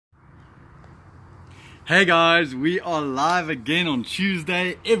Hey guys, we are live again on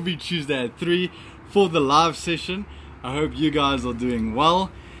Tuesday, every Tuesday at 3 for the live session. I hope you guys are doing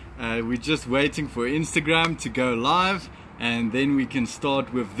well. We're just waiting for Instagram to go live and then we can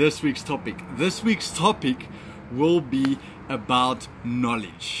start with this week's topic. This week's topic will be about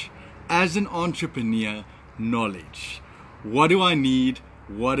knowledge. As an entrepreneur, knowledge. What do I need?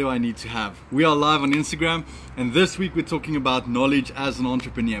 What do I need to have? We are live on Instagram, and this week we're talking about knowledge as an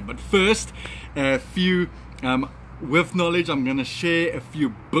entrepreneur. But first, with knowledge, I'm going to share a few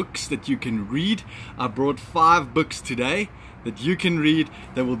books that you can read. I brought 5 books today that you can read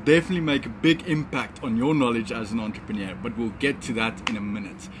that will definitely make a big impact on your knowledge as an entrepreneur, but we'll get to that in a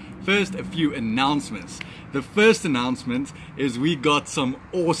minute. First, a few announcements. The first announcement is we got some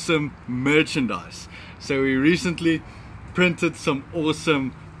awesome merchandise. So we recently printed some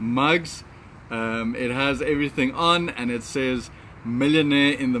awesome mugs. It has everything on and it says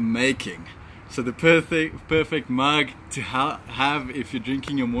millionaire in the making. So the perfect mug to have if you're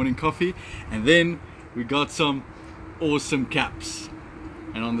drinking your morning coffee. And then we got some awesome caps,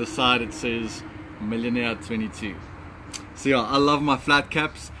 and on the side it says millionaire 22. So yeah, I love my flat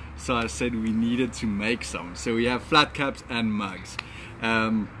caps, so I said we needed to make some. So we have flat caps and mugs.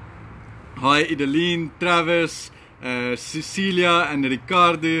 Hi Idaline, Travis, Cecilia and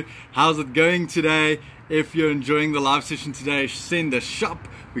Ricardo, how's it going today? If you're enjoying the live session today, send a shop.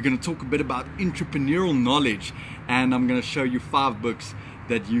 We're going to talk a bit about entrepreneurial knowledge, and I'm going to show you 5 books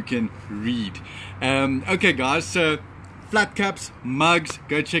that you can read. Okay guys, so flat caps, mugs,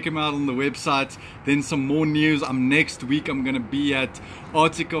 go check them out on the website. Then some more news. Next week I'm going to be at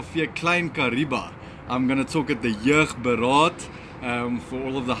Artikofie Klein Kariba. I'm going to talk at the Jeugberaad. For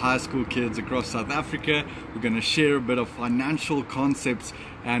all of the high school kids across South Africa. We're going to share a bit of financial concepts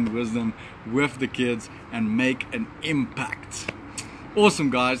and wisdom with the kids and make an impact.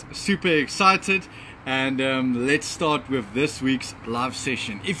 Awesome guys, super excited, and let's start with this week's live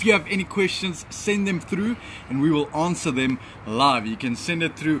session. If you have any questions, send them through and we will answer them live. You can send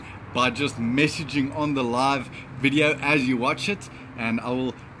it through by just messaging on the live video as you watch it, and I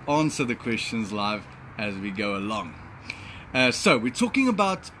will answer the questions live as we go along. So we're talking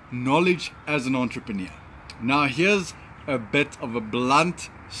about knowledge as an entrepreneur. Now here's a bit of a blunt,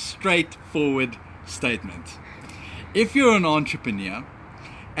 straightforward statement. If you're an entrepreneur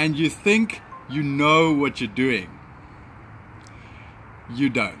and you think you know what you're doing, you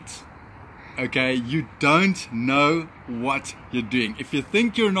don't. Okay, you don't know what you're doing. If you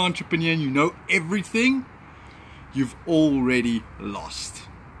think you're an entrepreneur and you know everything, you've already lost.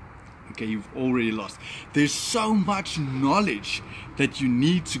 Okay, you've already lost. There's so much knowledge that you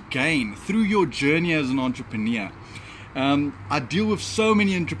need to gain through your journey as an entrepreneur. I deal with so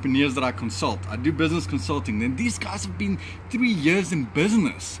many entrepreneurs that I consult. I do business consulting. And these guys have been 3 years in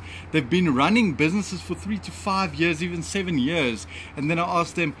business. They've been running businesses for 3 to 5 years, even 7 years. And then I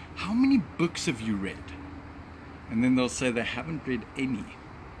ask them, how many books have you read? And then they'll say they haven't read any.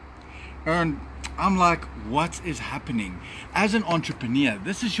 And I'm like, what is happening? As an entrepreneur,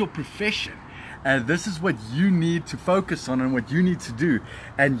 this is your profession. And this is what you need to focus on and what you need to do.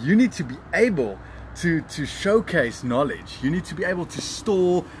 And you need to be able to showcase knowledge. You need to be able to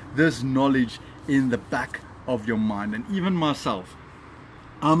store this knowledge in the back of your mind. And even myself,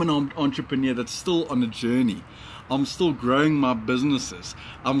 I'm an entrepreneur that's still on a journey. I'm still growing my businesses.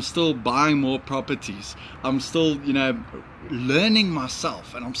 I'm still buying more properties. I'm still, learning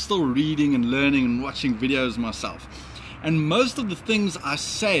myself, and I'm still reading and learning and watching videos myself. And most of the things I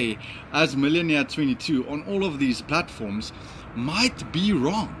say as Millionaire 22 on all of these platforms might be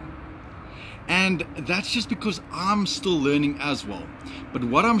wrong. And that's just because I'm still learning as well. But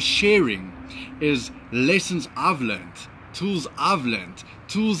what I'm sharing is lessons I've learned, tools I've learned,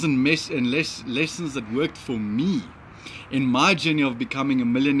 tools and lessons that worked for me in my journey of becoming a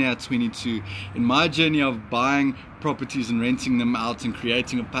Millionaire 22, in my journey of buying properties and renting them out and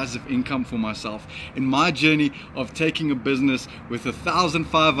creating a passive income for myself, in my journey of taking a business with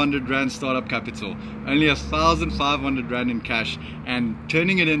 1,500 Rand startup capital, only 1,500 Rand in cash, and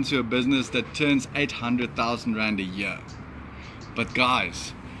turning it into a business that turns 800,000 Rand a year. But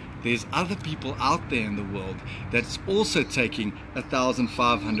guys, there's other people out there in the world that's also taking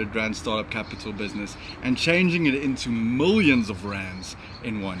 1,500 Rand startup capital business and changing it into millions of rands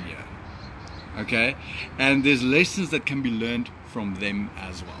in 1 year. Okay? And there's lessons that can be learned from them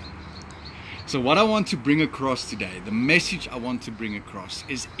as well. So what I want to bring across today, the message I want to bring across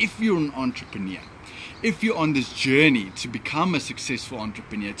is, if you're an entrepreneur, if you're on this journey to become a successful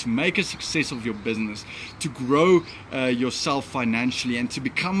entrepreneur, to make a success of your business, to grow yourself financially and to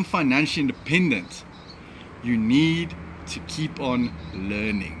become financially independent, you need to keep on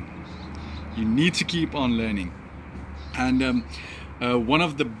learning. You need to keep on learning. And one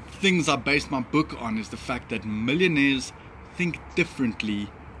of the things I based my book on is the fact that millionaires think differently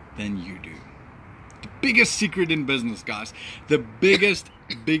than you do. The biggest secret in business, guys, the biggest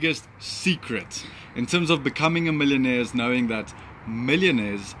secret in terms of becoming a millionaire is knowing that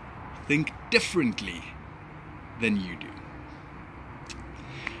millionaires think differently than you do.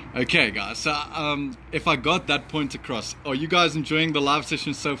 Okay, guys, so if I got that point across, are you guys enjoying the live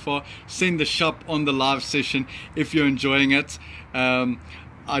session so far? Send the shop on the live session if you're enjoying it.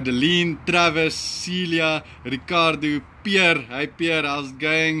 Adeline, Travis, Celia, Ricardo, Pierre, hi Pierre, how's it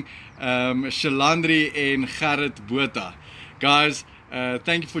going? Shalandri and Gerrit Botha. Guys,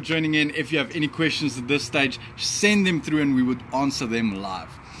 thank you for joining in. If you have any questions at this stage, send them through and we would answer them live.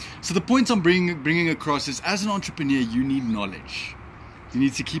 So the point I'm bringing across is, as an entrepreneur, you need knowledge. You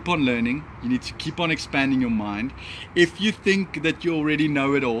need to keep on learning. You need to keep on expanding your mind. If you think that you already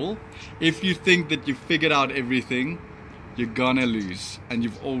know it all, if you think that you've figured out everything, you're gonna lose, and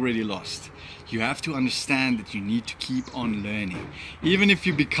you've already lost. You have to understand that you need to keep on learning. Even if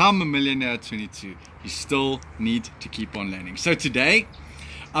you become a millionaire at 22, you still need to keep on learning. So today,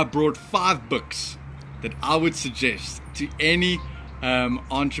 I brought 5 books that I would suggest to any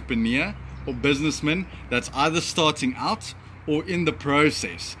entrepreneur or businessman that's either starting out or in the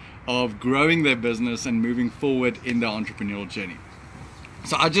process of growing their business and moving forward in their entrepreneurial journey.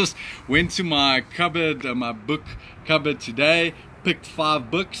 So I just went to my cupboard, my book cupboard today, picked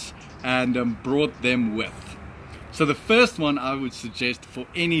 5 books and brought them with. So the first one I would suggest for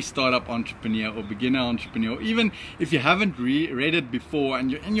any startup entrepreneur or beginner entrepreneur, even if you haven't read it before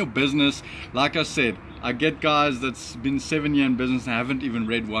and you're in your business, like I said, I get guys that's been 7 years in business and haven't even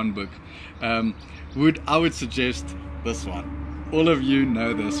read one book. I would suggest this one. All of you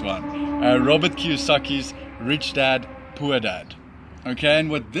know this one. Robert Kiyosaki's Rich Dad, Poor Dad. Okay, and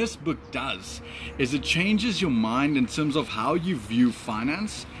what this book does is it changes your mind in terms of how you view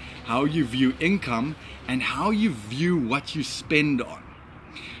finance, how you view income, and how you view what you spend on.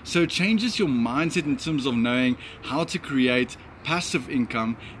 So it changes your mindset in terms of knowing how to create passive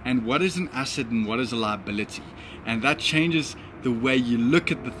income and what is an asset and what is a liability. And that changes the way you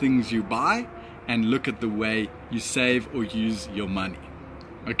look at the things you buy and look at the way you save or use your money.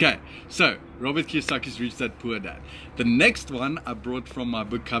 Okay, so Robert Kiyosaki's Rich Dad, Poor Dad. The next one I brought from my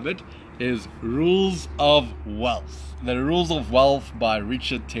book cupboard is Rules of Wealth. The Rules of Wealth by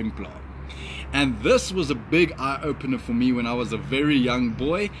Richard Templar. And this was a big eye-opener for me when I was a very young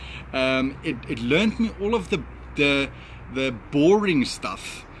boy. It learned me all of the boring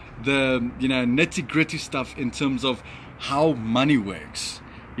stuff, the nitty-gritty stuff in terms of how money works.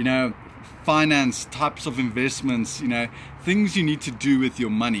 Finance, types of investments, things you need to do with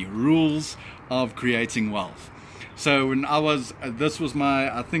your money, rules of creating wealth. So when I was, this was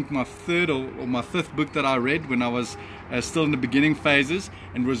I think my 3rd or my 5th book that I read when I was still in the beginning phases,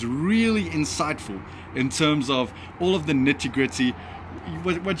 and was really insightful in terms of all of the nitty-gritty,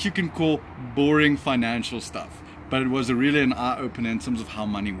 what you can call boring financial stuff. But it was really an eye-opener in terms of how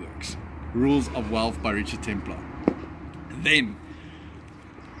money works. Rules of Wealth by Richard Templar. Then,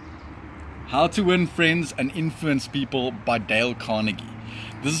 How to Win Friends and Influence People by Dale Carnegie.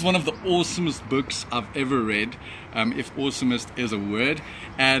 This is one of the awesomest books I've ever read, if awesomest is a word.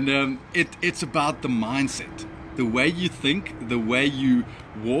 And it's about the mindset, the way you think, the way you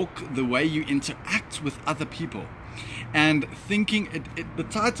walk, the way you interact with other people. And thinking, the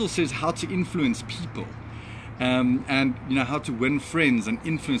title says how to influence people. And how to win friends and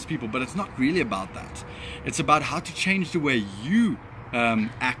influence people, but it's not really about that. It's about how to change the way you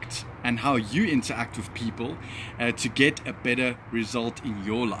act and how you interact with people to get a better result in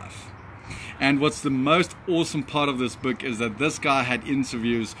your life. And what's the most awesome part of this book is that this guy had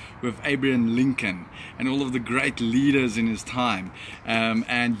interviews with Abraham Lincoln and all of the great leaders in his time,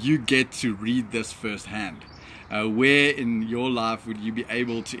 and you get to read this firsthand. Where in your life would you be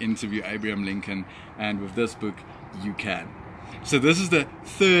able to interview Abraham Lincoln? And with this book, you can. So this is the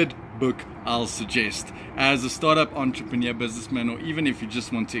 3rd book I'll suggest as a startup entrepreneur, businessman, or even if you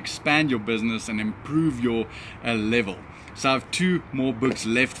just want to expand your business and improve your level. So I have 2 more books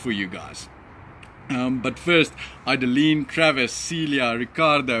left for you guys. But first, Adeline, Travis, Celia,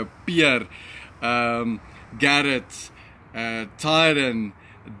 Ricardo, Pierre, Garrett, Tyron,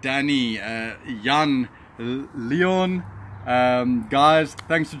 Danny, Jan, Leon, guys,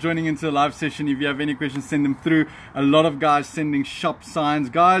 thanks for joining into the live session. If you have any questions, send them through. A lot of guys sending shop signs.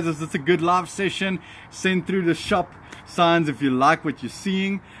 Guys, this is a good live session. Send through the shop signs if you like what you're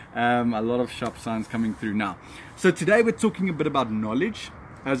seeing. A lot of shop signs coming through now. So today we're talking a bit about knowledge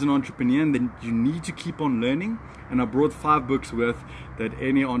as an entrepreneur, and then you need to keep on learning. And I brought 5 books worth that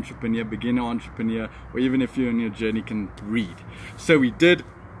any entrepreneur, beginner entrepreneur, or even if you're on your journey, can read. So we did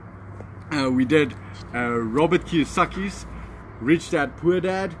Robert Kiyosaki's Rich Dad Poor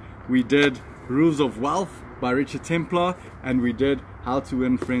Dad. We did Rules of Wealth by Richard Templar, and we did How to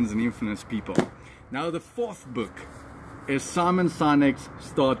Win Friends and Influence People. Now the 4th book is Simon Sinek's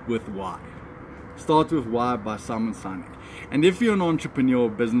Start With Why. Start With Why by Simon Sinek. And if you're an entrepreneur,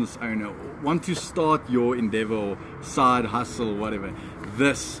 business owner, or want to start your endeavor or side hustle, whatever,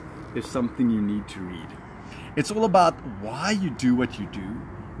 this is something you need to read. It's all about why you do what you do,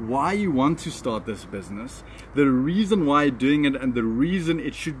 why you want to start this business, the reason why you're doing it, and the reason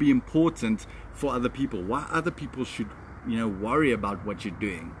it should be important for other people, why other people should, worry about what you're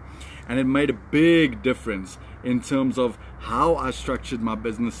doing. And it made a big difference in terms of how I structured my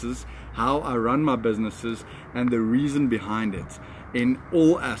businesses, how I run my businesses, and the reason behind it in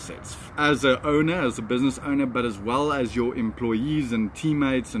all assets, as a owner, as a business owner, but as well as your employees and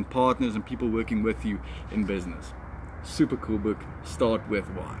teammates and partners and people working with you in business. Super cool book, Start With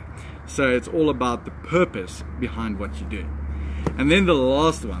Why. So it's all about the purpose behind what you're doing. And then the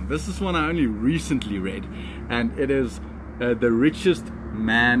last one, this is one I only recently read, and it is The Richest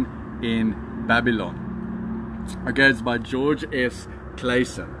Man in Babylon. Okay, it's by George S.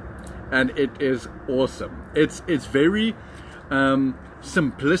 Clason, and it is awesome. It's very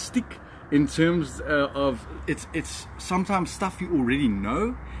simplistic in terms of it's sometimes stuff you already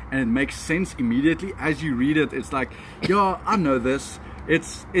know, and it makes sense immediately as you read it. It's like, yeah, I know this.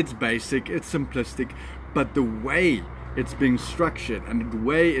 It's basic, it's simplistic, but the way it's being structured and the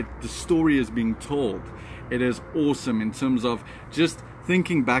way the story is being told, it is awesome in terms of just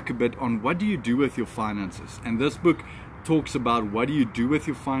thinking back a bit on what do you do with your finances. And this book talks about what do you do with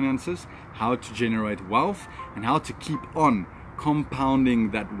your finances, how to generate wealth, and how to keep on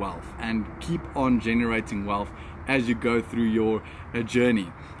compounding that wealth and keep on generating wealth as you go through your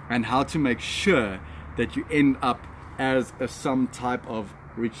journey, and how to make sure that you end up as some type of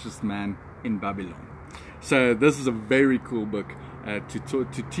richest man in Babylon. So this is a very cool book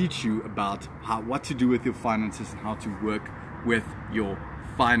to teach you about what to do with your finances and how to work with your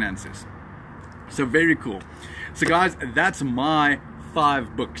finances. So very cool. So guys, that's my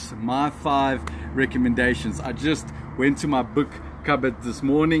 5 books, my 5 recommendations. I just went to my book cupboard this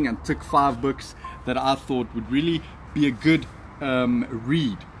morning and took 5 books that I thought would really be a good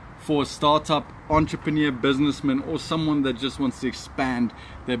read for a startup entrepreneur, businessman, or someone that just wants to expand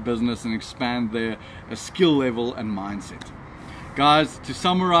their business and expand their skill level and mindset. Guys, to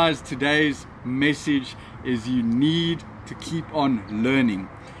summarize today's message is you need to keep on learning.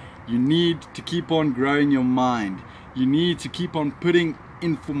 You need to keep on growing your mind. You need to keep on putting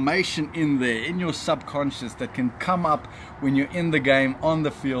information in there, in your subconscious, that can come up when you're in the game, on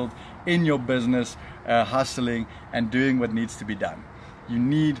the field, in your business, hustling and doing what needs to be done. You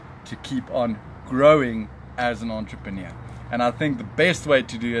need to keep on growing as an entrepreneur. And I think the best way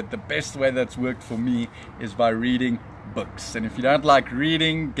to do it, the best way that's worked for me, is by reading books. And if you don't like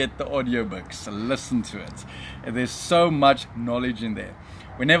reading, get the audiobooks, listen to it. And there's so much knowledge in there.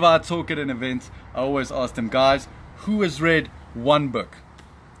 Whenever I talk at an event, I always ask them, guys, who has read one book?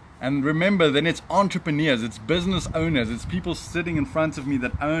 And remember, then it's entrepreneurs, it's business owners, it's people sitting in front of me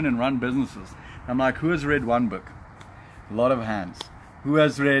that own and run businesses. I'm like, who has read one book? A lot of hands. Who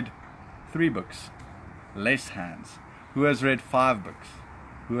has read 3 books? Less hands. Who has read 5 books?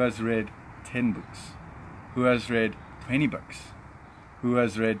 Who has read 10 books? Who has read 20 books? Who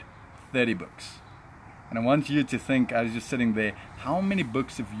has read 30 books? And I want you to think, as you're sitting there, how many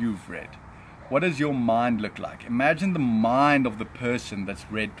books have you read? What does your mind look like? Imagine the mind of the person that's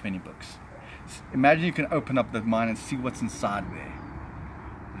read 20 books. Imagine you can open up that mind and see what's inside there.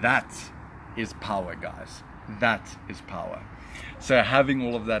 That is power, guys. That is power. So having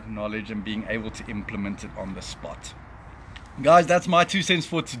all of that knowledge and being able to implement it on the spot. Guys, that's my 2 cents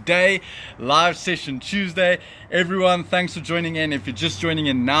for today. Live session Tuesday. Everyone, thanks for joining in. If you're just joining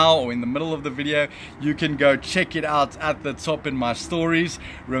in now or in the middle of the video, you can go check it out at the top in my stories.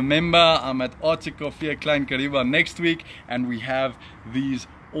 Remember, I'm at Arctic Coffee Klein Kariba next week, and we have these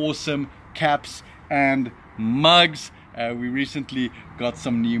awesome caps and mugs. We recently got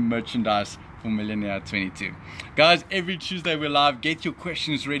some new merchandise for Millionaire 22. Guys, every Tuesday we're live. Get your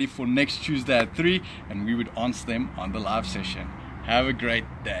questions ready for next Tuesday at 3, and we would answer them on the live session. Have a great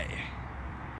day.